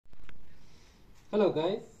Hello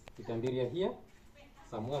guys, Kitambiria here.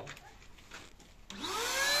 Some work.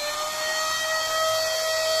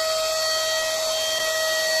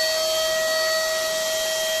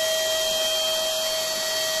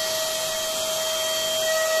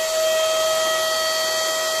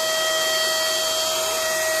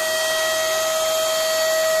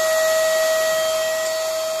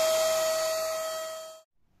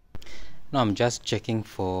 Now I'm just checking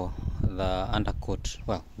for the undercoat,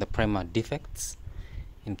 well, the primer defects.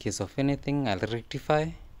 In case of anything, I'll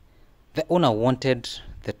rectify. The owner wanted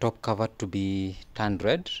the top cover to be turned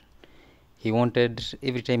red. He wanted,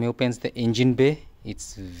 every time he opens the engine bay,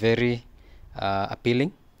 it's very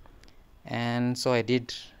appealing. And so I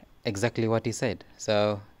did exactly what he said.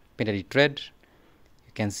 So painted it red.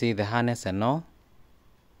 You can see the harness and all.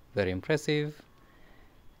 Very impressive.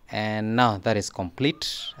 And now that is complete.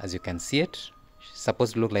 As you can see it, it's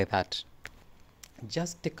supposed to look like that.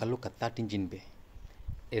 Just take a look at that engine bay.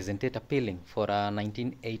 Isn't it appealing for a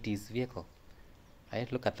 1980s vehicle? Right?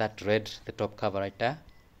 Look at that red, the top cover right there.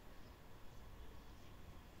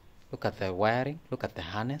 Look at the wiring. Look at the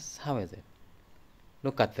harness. How is it?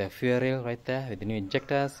 Look at the fuel rail right there with the new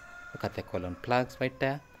injectors. Look at the column plugs right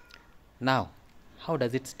there. Now, how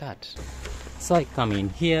does it start? So I come in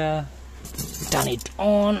here, turn it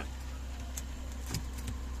on.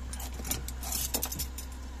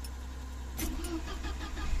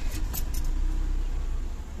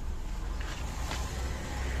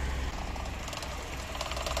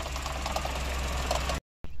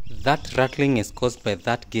 That rattling is caused by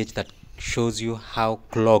that gauge that shows you how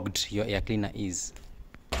clogged your air cleaner is.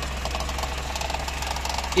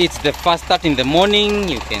 It's the first start in the morning.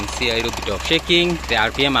 You can see a little bit of shaking. The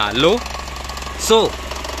RPM are low. So,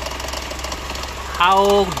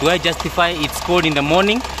 how do I justify it's cold in the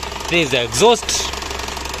morning? There is the exhaust.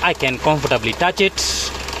 I can comfortably touch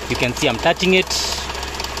it. You can see I'm touching it.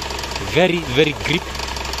 Very, very grip.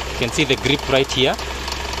 You can see the grip right here.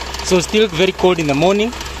 So still very cold in the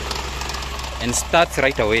morning. And starts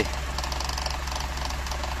right away.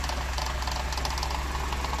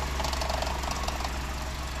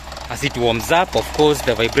 As it warms up, of course,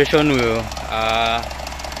 the vibration will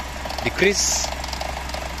decrease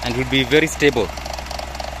and will be very stable.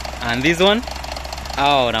 And this one,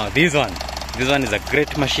 oh, now this one is a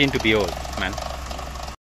great machine to behold, man.